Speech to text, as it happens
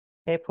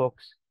Hey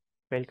folks,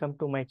 welcome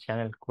to my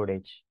channel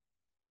kodEdge.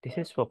 This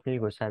is Swapnil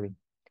Gosavi.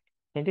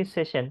 In this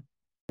session,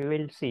 we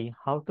will see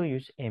how to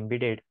use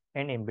embedded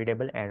and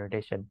embeddable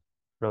annotation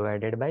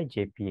provided by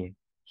JPA.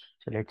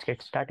 So let's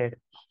get started.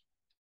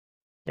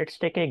 Let's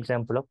take an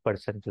example of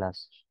person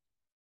class.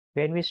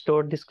 When we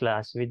store this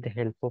class with the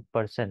help of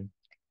person,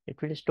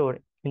 it will store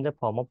in the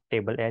form of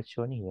table as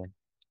shown here,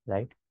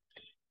 right?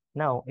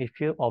 Now, if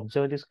you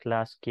observe this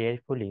class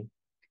carefully,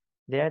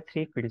 there are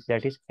three fields,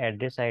 that is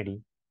address ID,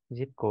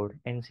 zip code,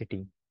 and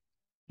city,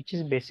 which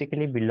is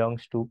basically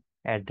belongs to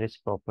address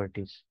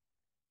properties.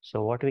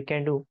 So what we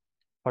can do,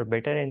 for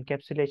better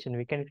encapsulation,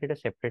 we can create a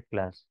separate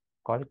class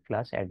called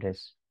class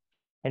address,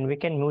 and we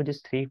can move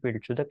these three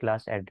fields to the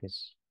class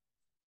address.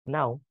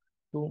 Now,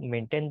 to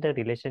maintain the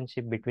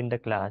relationship between the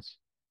class,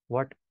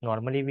 what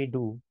normally we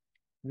do,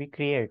 we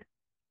create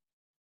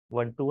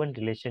one-to-one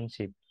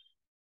relationship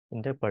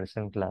in the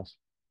person class,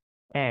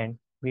 and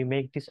we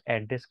make this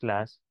address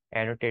class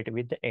annotate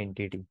with the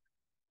entity.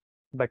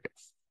 But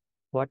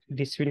what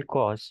this will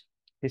cause,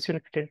 this will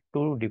create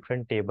two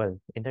different tables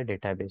in the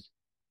database.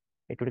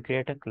 It will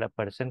create a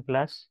person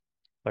class,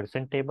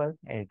 person table,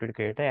 and it will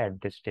create an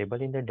address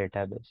table in the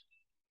database.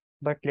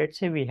 But let's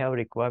say we have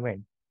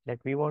requirement that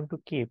we want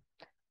to keep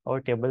our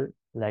table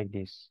like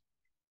this,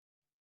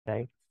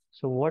 right?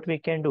 So what we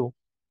can do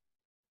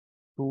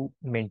to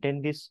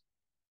maintain this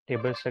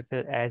table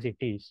structure as it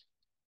is,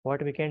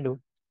 what we can do,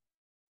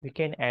 we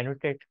can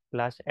annotate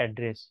class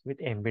address with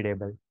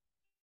embeddable,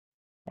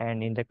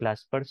 and in the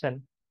class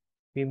person,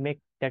 we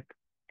make that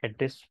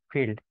address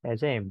field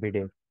as a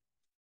embedded,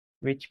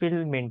 which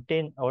will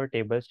maintain our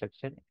table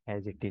structure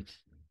as it is.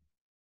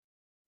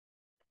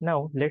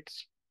 Now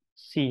let's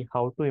see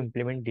how to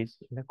implement this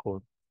in the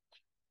code.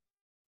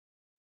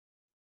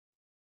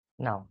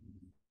 Now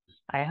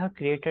I have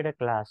created a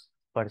class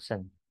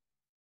person,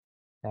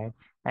 right?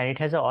 And it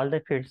has all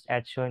the fields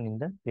as shown in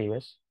the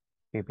previous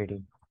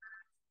PPT.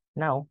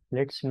 Now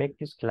let's make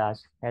this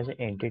class as an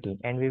entity,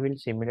 and we will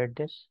simulate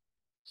this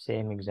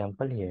same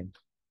example here.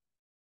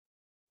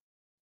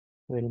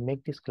 We'll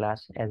make this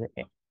class as a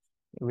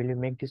we'll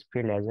make this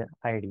field as an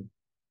ID,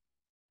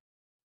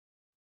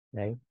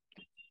 right?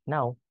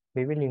 Now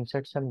we will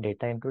insert some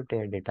data into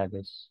their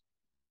database.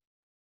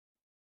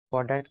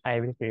 For that, I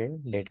will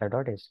create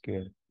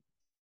data.sql.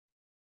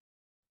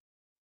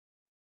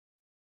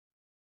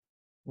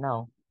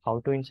 Now, how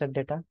to insert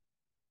data?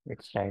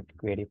 Let's write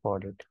query for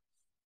it.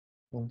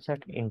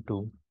 Insert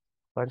into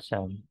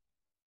person.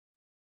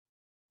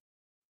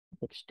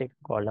 Let's take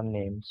column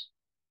names,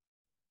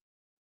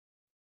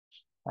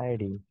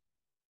 ID,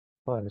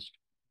 first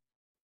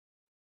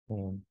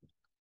name,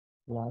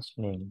 last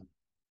name,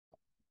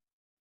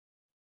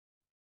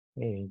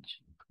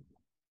 age.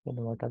 Then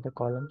what are the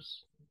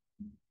columns?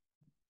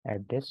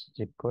 Address,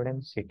 zip code,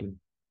 and city.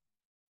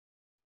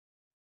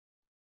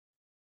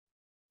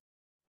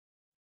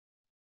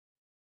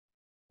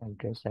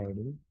 Address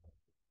ID,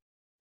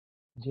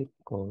 zip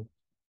code,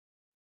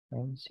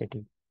 and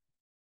city.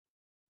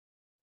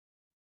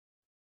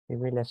 We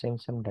will assign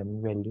some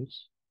dummy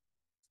values.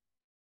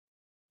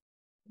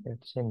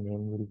 Let's say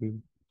name will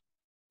be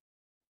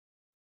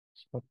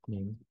spot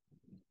name.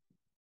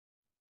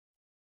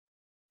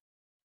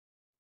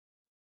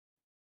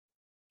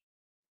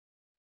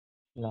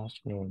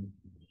 Last name.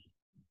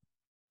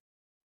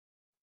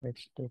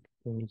 Let's take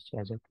age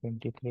as a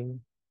 23.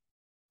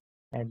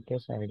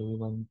 Address ID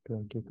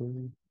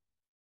 122.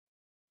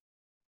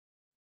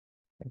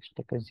 Let's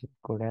take a zip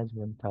code as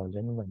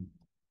 1001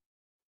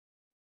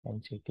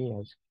 and city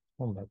as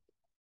Mumbai.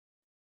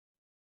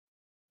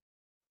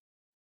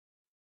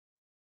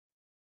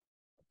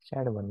 Let's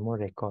add one more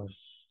record.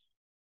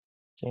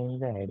 Change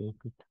the ID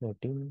to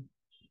 30.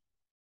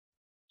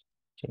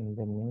 Change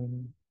the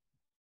name.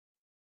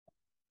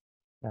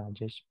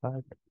 Rajesh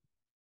Bhatt.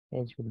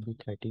 Age will be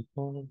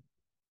 34.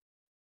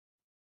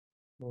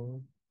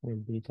 So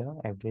will be the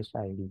address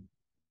ID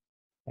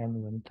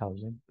and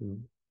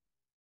 1002.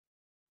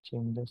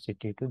 Change the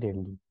city to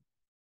Delhi.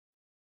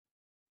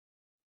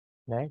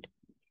 Right?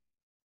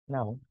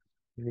 Now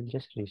we will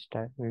just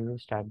restart. We will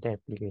start the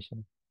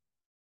application.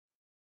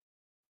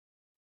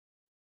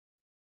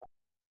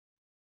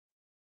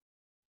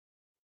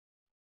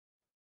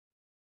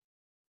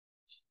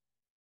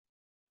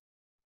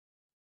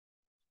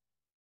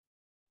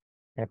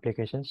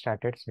 Application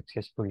started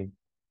successfully.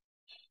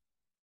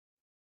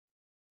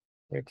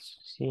 Let's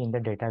see in the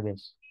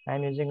database. I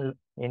am using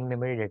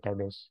in-memory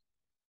database.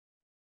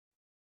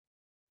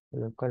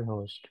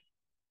 Localhost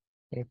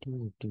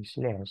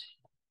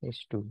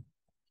 8080/s2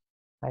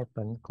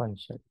 hyphen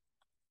console.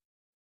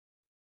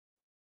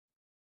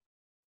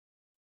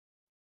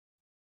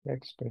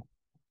 Let's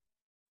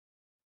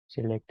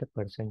select the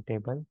person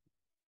table,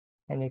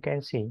 and you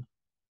can see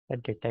the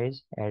data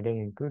is added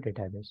into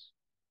database.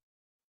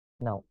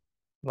 Now,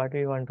 what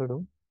we want to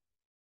do?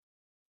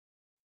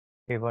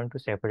 We want to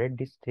separate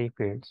these three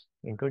fields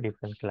into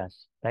different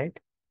class, right?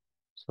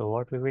 So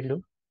what we will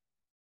do?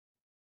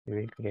 We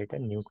will create a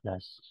new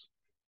class.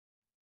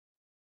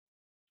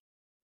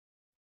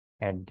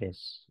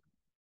 Address.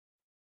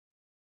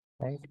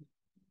 right?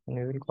 And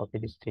we will copy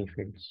these three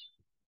fields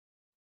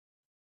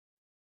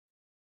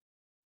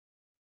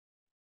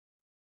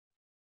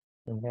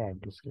in the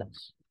address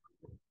class.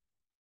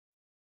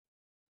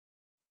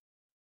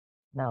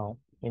 Now,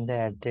 in the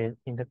address,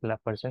 in the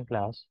person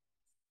class,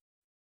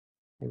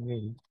 we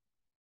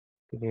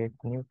will create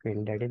new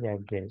field that is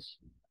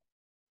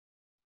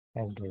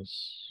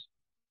address,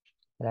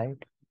 right?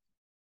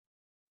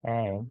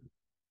 And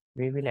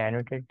we will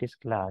annotate this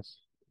class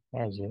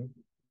as a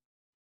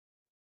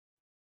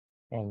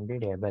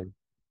embeddable.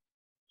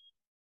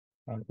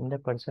 And in the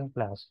person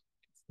class,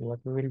 what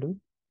we will do?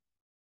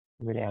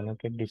 We will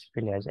annotate this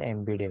field as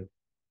embedded.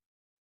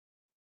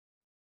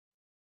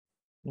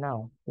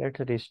 Now, let's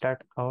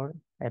restart our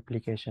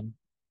application.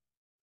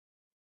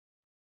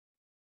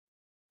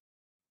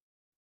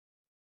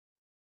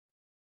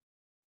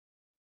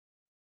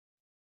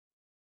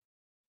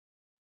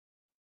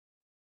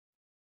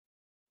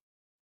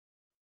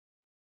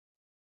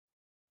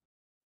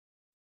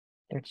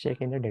 Let's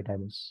check in the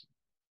database.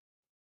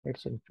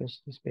 Let's refresh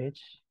this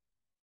page.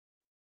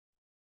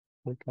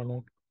 We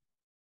connect.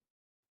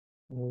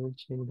 We will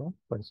check the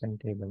person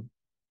table.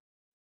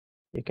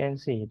 You can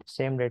see the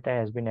same data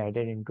has been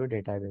added into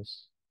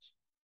database.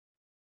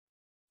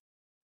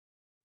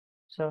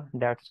 So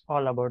that's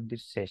all about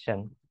this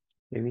session.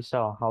 We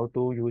saw how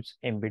to use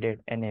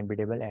embedded and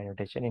embeddable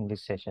annotation in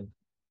this session.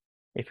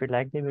 If you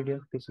like the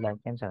video, please like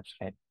and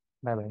subscribe.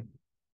 Bye bye.